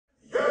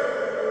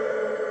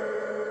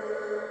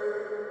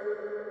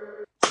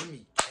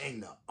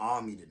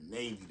Army, the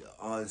Navy, the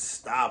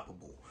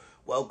Unstoppable.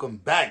 Welcome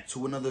back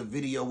to another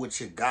video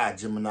with your guy,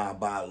 Gemini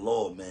by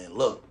Law, man.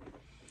 Look,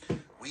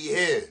 we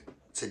here.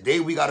 Today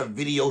we got a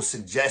video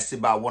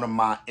suggested by one of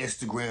my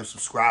Instagram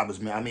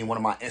subscribers, man. I mean, one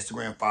of my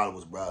Instagram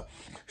followers, bro.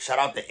 Shout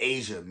out to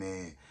Asia,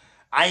 man.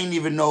 I ain't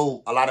even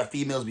know a lot of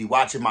females be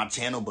watching my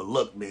channel, but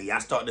look, man, y'all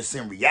starting to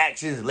send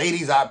reactions.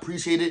 Ladies, I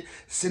appreciate it.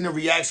 Send a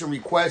reaction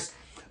request.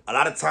 A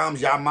lot of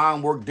times, y'all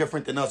mind work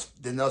different than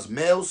us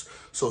males.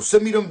 So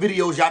send me them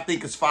videos y'all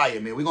think is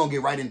fire, man. We're going to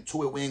get right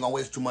into it. We ain't going to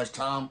waste too much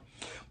time.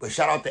 But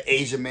shout out to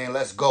Asia, man.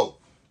 Let's go.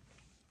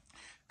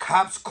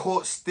 Cops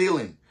caught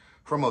stealing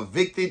from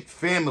evicted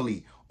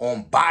family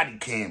on body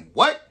cam.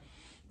 What?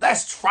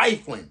 That's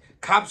trifling.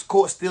 Cops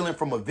caught stealing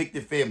from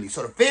evicted family.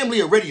 So the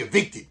family already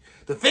evicted.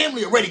 The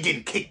family already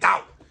getting kicked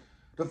out.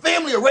 The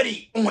family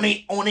already on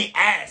their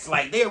ass.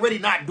 Like, they already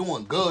not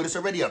doing good. It's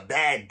already a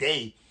bad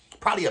day.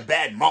 Probably a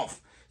bad month.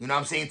 You know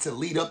what I'm saying? To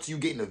lead up to you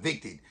getting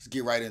evicted. Let's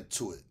get right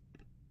into it.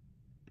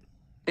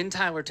 In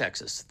Tyler,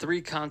 Texas,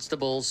 3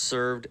 constables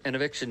served an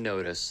eviction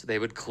notice. They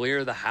would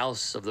clear the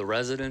house of the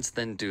residents,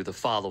 then do the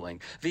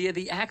following. Via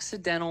the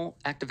accidental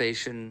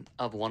activation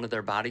of one of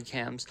their body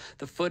cams,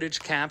 the footage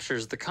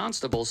captures the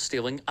constables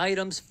stealing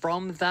items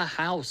from the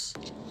house.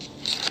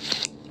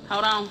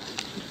 Hold on.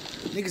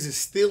 Niggas is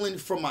stealing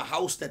from a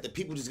house that the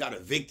people just got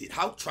evicted.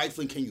 How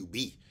trifling can you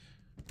be?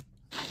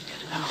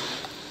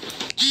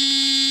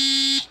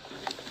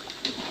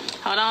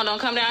 Hold on, don't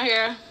come down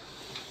here.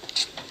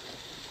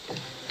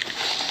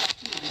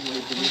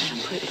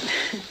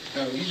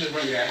 No, you just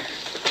bring that.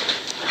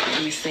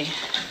 Let me see.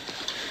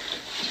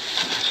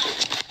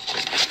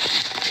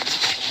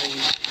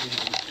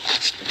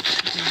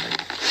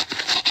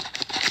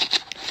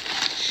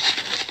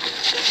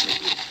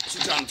 She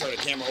trying to turn the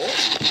camera off.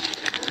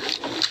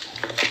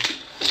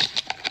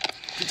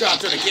 She trying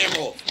to turn the camera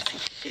off.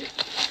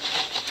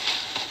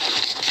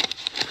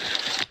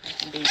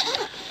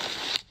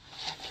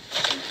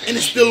 And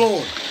it's still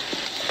on.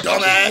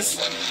 Dumbass.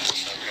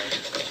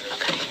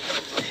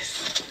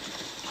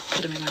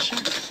 Put them in my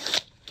shirt.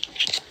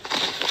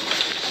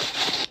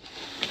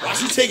 While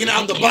she's taking it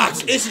out of the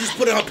box, and she just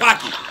put it in her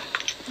pocket.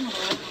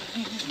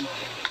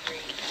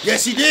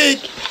 Yes, she did.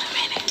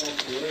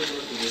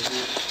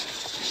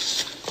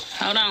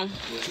 Hold on.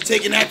 She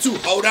taking that too.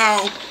 Hold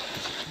on.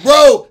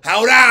 Bro,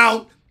 hold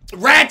on.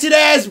 Ratchet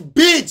ass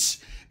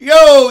bitch.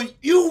 Yo,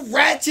 you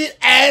ratchet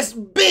ass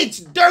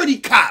bitch. Dirty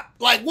cop.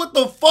 Like, what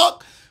the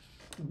fuck?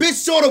 Bitch,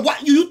 sort of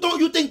what you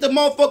think the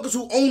motherfuckers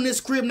who own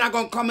this crib not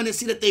gonna come in and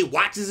see that they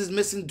watches is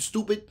missing,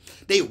 stupid?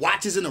 They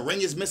watches in the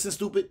ring is missing,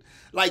 stupid?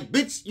 Like,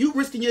 bitch, you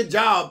risking your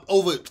job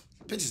over.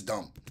 Bitch is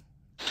dumb.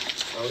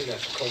 Oh, we got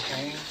some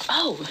cocaine.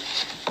 Oh.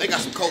 They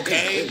got some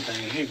cocaine.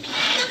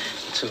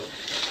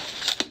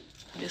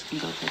 This can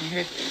go in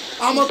here.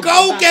 I'm a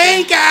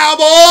cocaine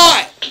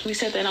cowboy. We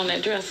set that on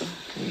that dresser.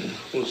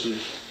 What's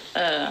this?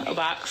 A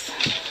box.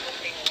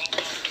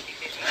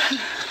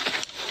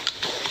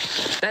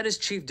 That is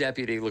Chief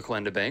Deputy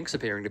LaQuenda Banks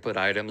appearing to put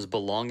items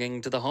belonging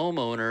to the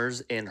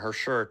homeowners in her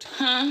shirt.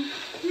 Huh?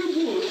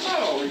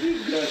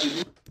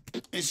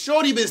 And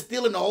Shorty been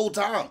stealing the whole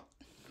time.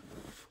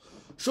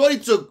 Shorty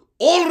took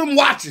all of them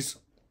watches.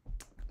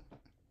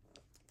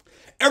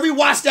 Every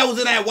watch that was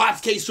in that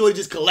watch case, Shorty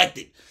just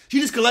collected.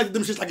 She just collected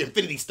them shits like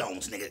Infinity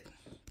Stones, nigga.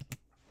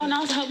 Oh, no,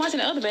 there's a whole bunch in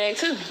the other bag,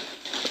 too.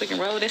 We can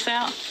roll this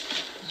out.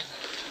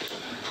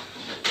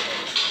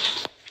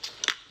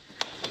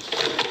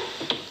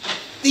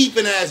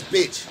 Thieving ass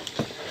bitch.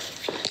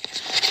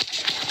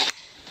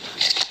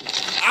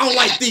 I don't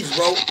like thieves,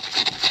 bro.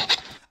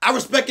 I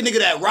respect a nigga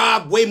that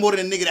rob way more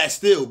than a nigga that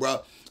steal,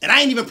 bro. And I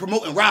ain't even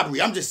promoting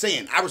robbery. I'm just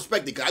saying, I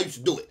respect it because I used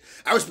to do it.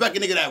 I respect a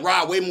nigga that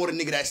rob way more than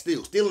a nigga that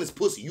steal. Stealing is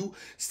pussy. You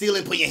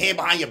stealing, put your hand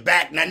behind your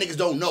back. Now niggas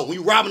don't know. When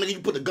you rob a nigga, you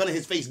put the gun in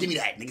his face. Give me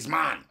that. Nigga's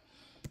mine.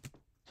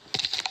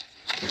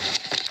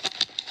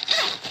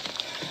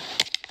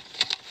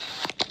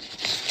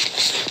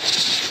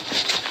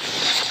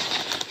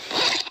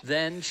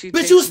 Then she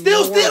Bitch, takes you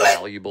still more stealing?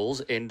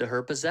 valuables into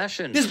her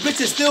possession. This bitch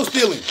is still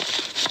stealing.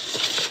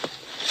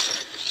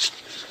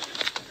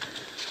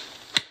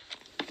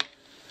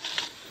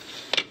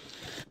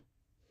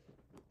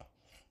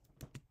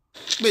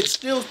 Bitch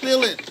still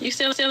stealing. You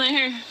still in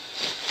here?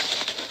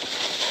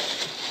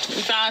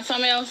 You found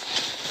something else?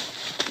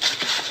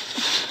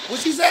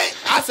 What she say?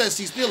 I said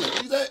she's stealing.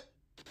 What she say?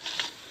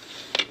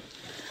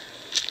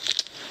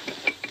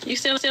 You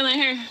still in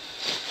here?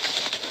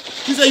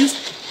 She said you.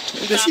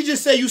 Did she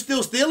just say you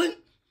still stealing?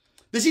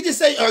 Did she just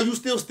say, are you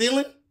still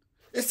stealing?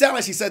 It sounded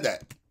like she said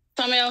that.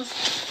 Something else?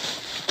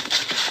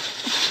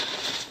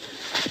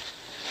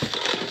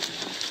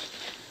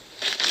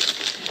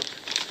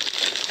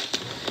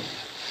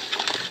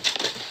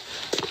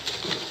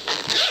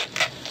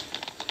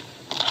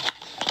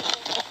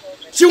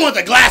 She want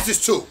the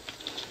glasses too.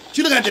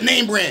 She looking at the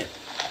name brand.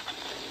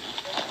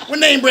 What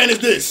name brand is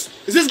this?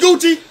 Is this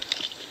Gucci?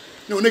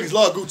 No, niggas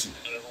love Gucci.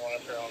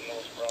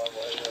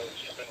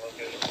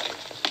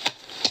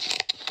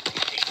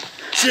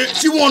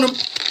 She want them.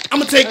 I'm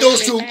gonna take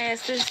those two.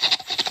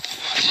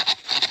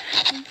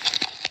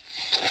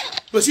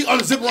 But she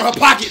unzipping her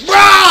pocket.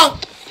 Bro!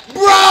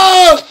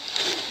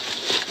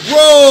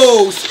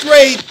 Bro,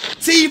 straight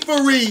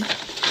thievery.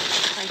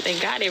 Like they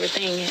got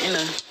everything in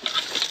a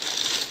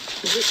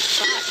good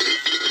spot.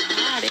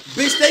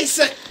 Bitch, they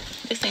said,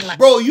 This ain't like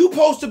bro, you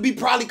supposed to be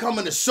probably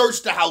coming to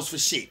search the house for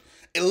shit.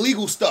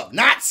 Illegal stuff.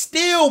 Not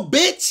steal,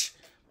 bitch.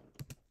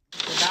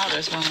 the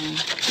daughter's home.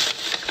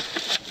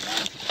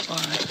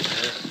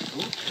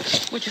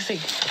 What you see?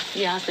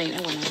 Yeah, I seen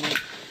that one on there.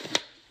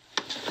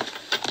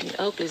 The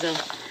Oakleys up.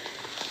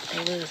 They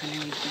was and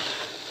everything.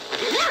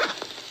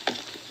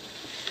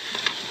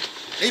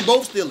 They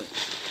both stealing.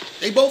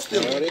 They both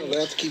stealing. Are they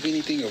allowed to keep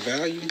anything of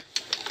value?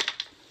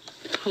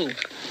 Who?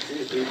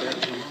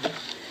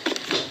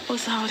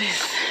 What's all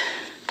this?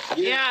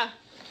 Yeah.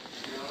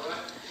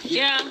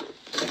 Yeah.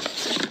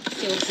 Let's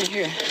see what's in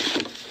here.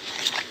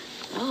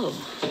 Oh.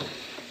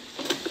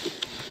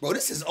 Bro,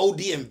 this is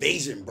OD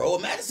invasion, bro.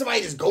 Imagine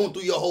somebody just going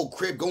through your whole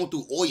crib, going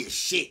through all your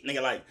shit,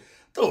 nigga. Like,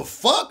 the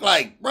fuck?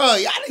 Like, bro,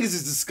 y'all niggas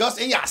is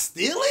disgusting. And y'all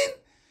stealing?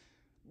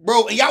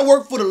 Bro, and y'all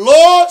work for the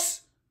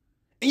laws?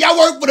 And y'all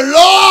work for the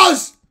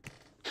laws?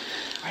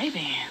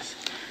 Ray-Bans.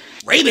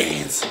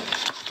 Ray-Bans?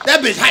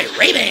 That bitch hype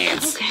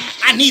Ray-Bans. Okay.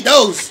 I need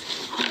those.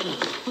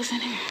 What's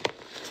in here?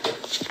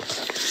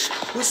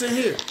 What's in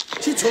here?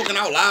 She talking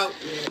out loud.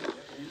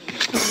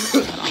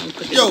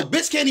 Yo,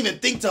 bitch can't even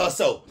think to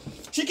herself.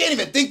 She can't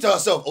even think to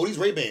herself, oh, these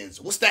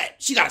Ray-Bans, what's that?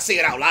 She gotta say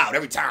it out loud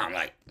every time,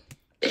 like.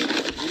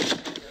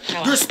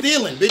 You're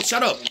stealing, bitch,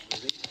 shut up.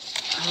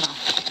 Hold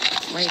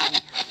on.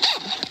 Ray-Ban.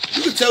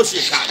 You can tell she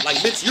a cop. Like,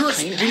 bitch,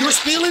 when you're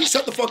stealing,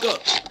 shut the fuck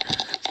up.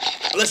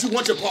 Unless you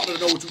want your partner to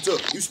know what you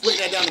took. You split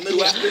that down the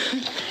middle after.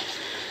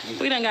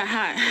 We done got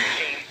hot.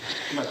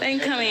 They can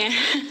come in.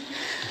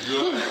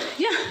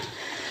 Yeah.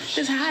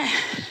 It's hot.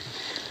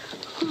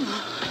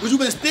 What you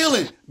been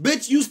stealing?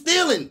 Bitch, you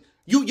stealing.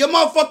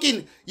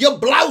 Your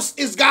blouse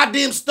is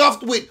goddamn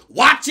stuffed with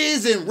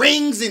watches and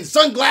rings and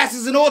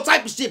sunglasses and all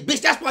type of shit.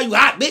 Bitch, that's why you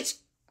hot, bitch.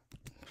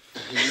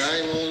 I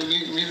ain't gonna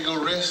need me to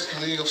go rest.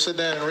 I need to go sit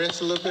down and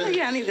rest a little bit. Oh,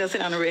 yeah, I need to go sit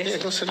down and rest. Yeah,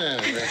 go sit down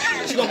and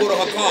rest. She gonna go to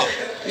her car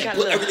and Got a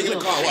put little- everything in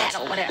the car. Watch.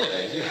 or whatever.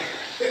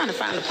 Trying to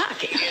find the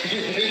pocket.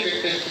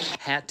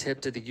 Hat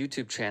tip to the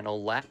YouTube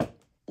channel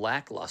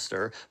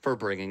Lackluster for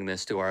bringing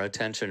this to our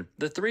attention.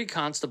 The three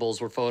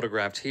constables were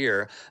photographed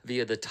here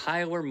via the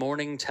Tyler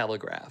Morning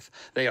Telegraph.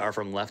 They are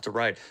from left to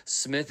right.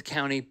 Smith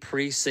County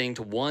Precinct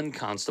 1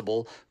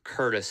 Constable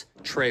Curtis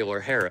Trailer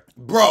Harris.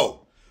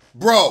 Bro.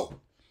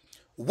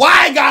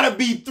 Why gotta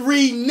be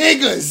 3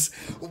 niggas?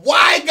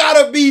 Why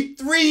gotta be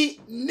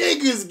 3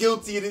 niggas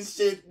guilty of this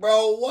shit,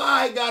 bro?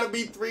 Why gotta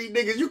be 3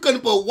 niggas? You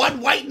couldn't put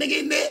one white nigga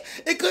in there?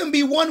 It couldn't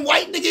be one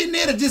white nigga in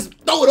there to just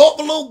throw it off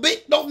a little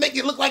bit? Don't make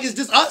it look like it's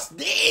just us?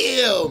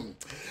 Damn.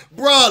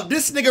 Bro,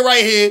 this nigga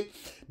right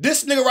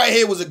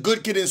here was a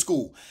good kid in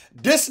school.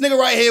 This nigga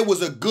right here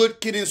was a good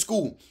kid in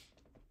school.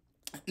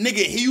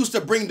 Nigga, he used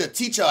to bring the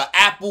teacher an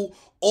apple,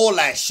 all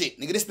that shit.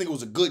 Nigga, this nigga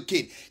was a good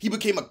kid. He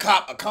became a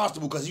cop, a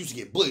constable, because he used to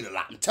get bullied a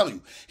lot. I'm telling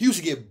you. He used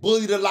to get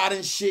bullied a lot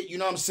and shit, you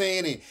know what I'm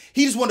saying? And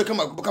he just wanted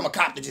to become a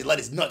cop to just let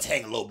his nuts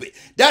hang a little bit.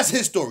 That's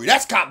his story.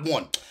 That's cop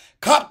 1.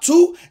 Cop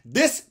 2,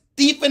 this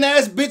thieving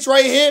ass bitch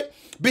right here.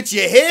 Bitch,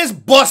 your hair's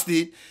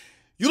busted.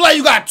 You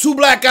got 2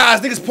 black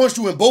eyes. Niggas punched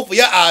you in both of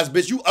your eyes,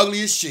 bitch. You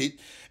ugly as shit.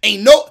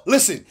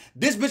 Listen,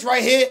 this bitch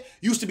right here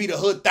used to be the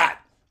hood thot.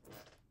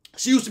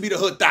 She used to be the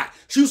hood thot.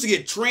 She used to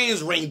get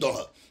trans ringed on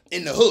her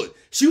in the hood.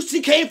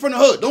 She came from the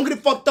hood. Don't get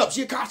it fucked up.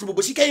 She a constable,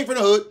 but she came from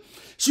the hood.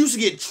 She used to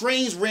get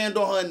trains rammed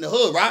on her in the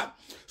hood, right?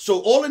 So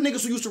all the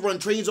niggas who used to run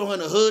trains on her in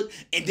the hood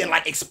and then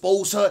like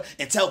expose her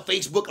and tell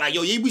Facebook like,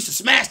 yo, we used to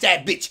smash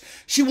that bitch.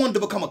 She wanted to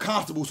become a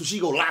constable, so she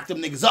go lock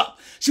them niggas up.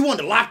 She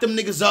wanted to lock them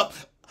niggas up,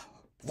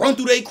 run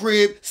through their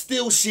crib,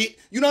 steal shit.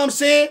 You know what I'm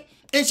saying?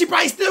 And she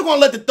probably still gonna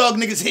let the thug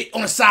niggas hit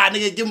on the side,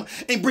 nigga, give them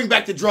and bring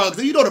back the drugs.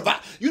 And you know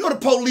the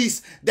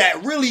police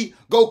that really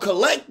go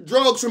collect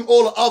drugs from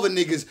all the other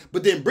niggas,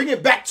 but then bring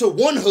it back to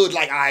one hood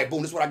like, all right,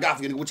 boom, this is what I got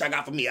for you, nigga, what I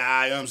got for me, all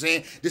right, you know what I'm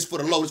saying? This for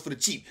the low, this for the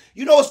cheap.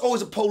 You know it's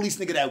always a police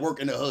nigga that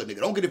work in the hood, nigga.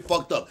 Don't get it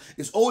fucked up.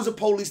 It's always a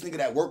police nigga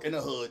that work in the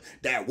hood,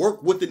 that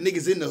work with the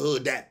niggas in the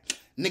hood, that,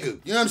 nigga,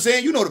 you know what I'm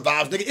saying? You know the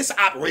vibes, nigga. It's an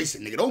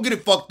operation, nigga. Don't get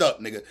it fucked up,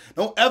 nigga.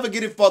 Don't ever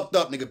get it fucked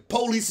up, nigga.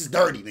 Police is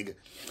dirty, nigga.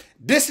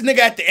 This nigga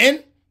at the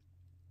end,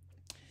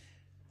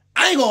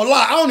 I ain't gonna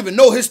lie, I don't even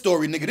know his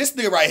story, nigga. This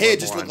nigga right here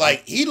just looked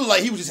like he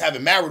was just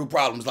having marital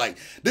problems. Like,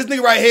 this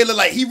nigga right here looked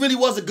like he really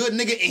was a good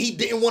nigga and he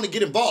didn't want to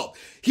get involved.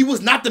 He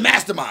was not the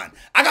mastermind.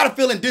 I got a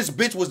feeling this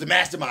bitch was the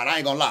mastermind, I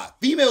ain't gonna lie.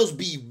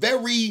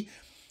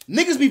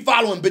 Niggas be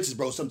following bitches,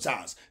 bro,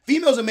 sometimes.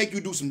 Females will make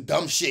you do some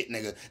dumb shit,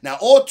 nigga. Now,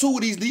 all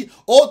 3 of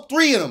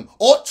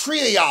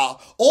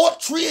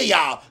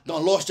y'all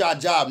done lost y'all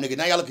job, nigga.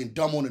 Now y'all looking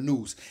dumb on the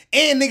news.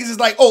 And niggas is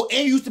like, oh,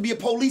 and you used to be a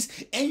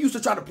police, and you used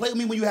to try to play with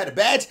me when you had a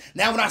badge.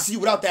 Now when I see you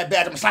without that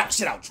badge, I'm gonna slap the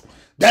shit out you.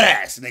 That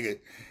ass, nigga.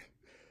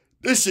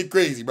 This shit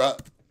crazy, bro.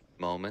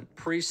 Moment.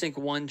 Precinct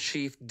 1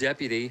 Chief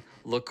Deputy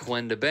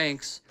LaQuenda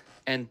Banks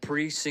and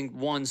Precinct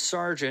 1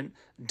 Sergeant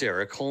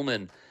Derek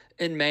Holman.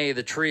 In May,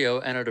 the trio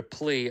entered a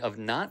plea of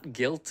not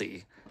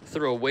guilty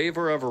through a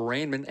waiver of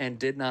arraignment and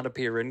did not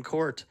appear in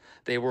court.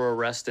 They were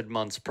arrested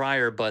months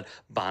prior, but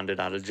bonded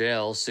out of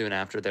jail soon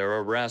after their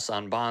arrests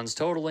on bonds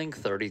totaling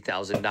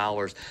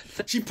 $30,000.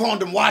 She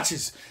pawned them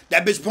watches.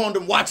 That bitch pawned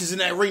them watches in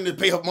that ring to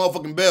pay her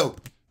motherfucking bill.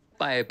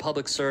 By a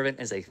public servant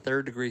is a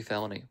third-degree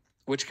felony,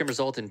 which can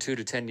result in 2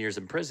 to 10 years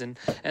in prison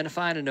and a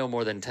fine of no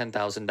more than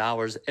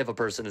 $10,000 if a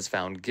person is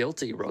found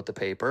guilty, wrote the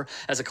paper,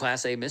 as a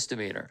Class A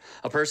misdemeanor.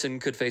 A person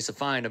could face a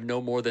fine of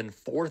no more than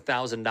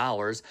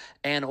 $4,000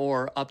 and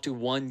or up to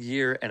 1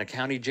 year in a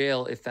county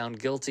jail if found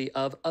guilty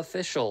of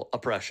official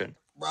oppression.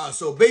 Bro,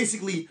 so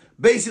basically,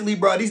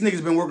 bro, these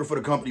niggas been working for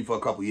the company for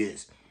a couple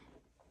years.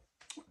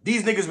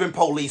 These niggas been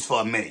police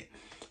for a minute.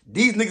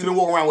 These niggas been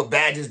walking around with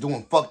badges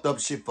doing fucked up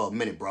shit for a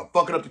minute, bro.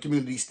 Fucking up the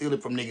community, stealing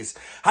from niggas.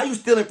 How you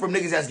stealing from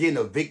niggas that's getting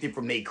evicted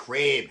from their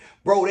crib?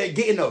 Bro, they're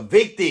getting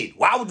evicted.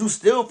 Why would you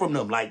steal from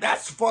them? Like,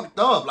 that's fucked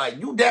up. Like,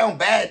 you down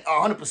bad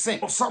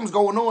 100%. Something's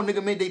going on,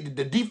 nigga, man.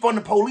 The defund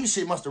the police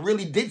shit must have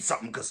really did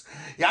something because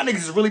y'all niggas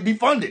is really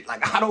defunded.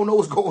 Like, I don't know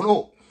what's going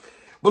on.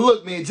 But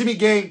look, man, Jimmy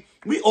Gang,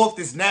 we off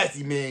this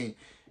nasty, man.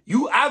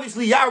 Y'all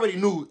already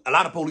knew a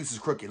lot of police is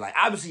crooked. Like,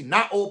 obviously,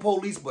 not all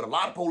police, but a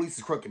lot of police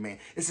is crooked, man.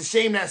 It's a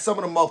shame that some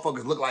of them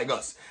motherfuckers look like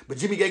us. But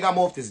Jimmy Gang, I'm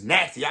off this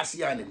nasty. I'll see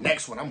y'all in the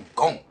next one. I'm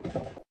gone.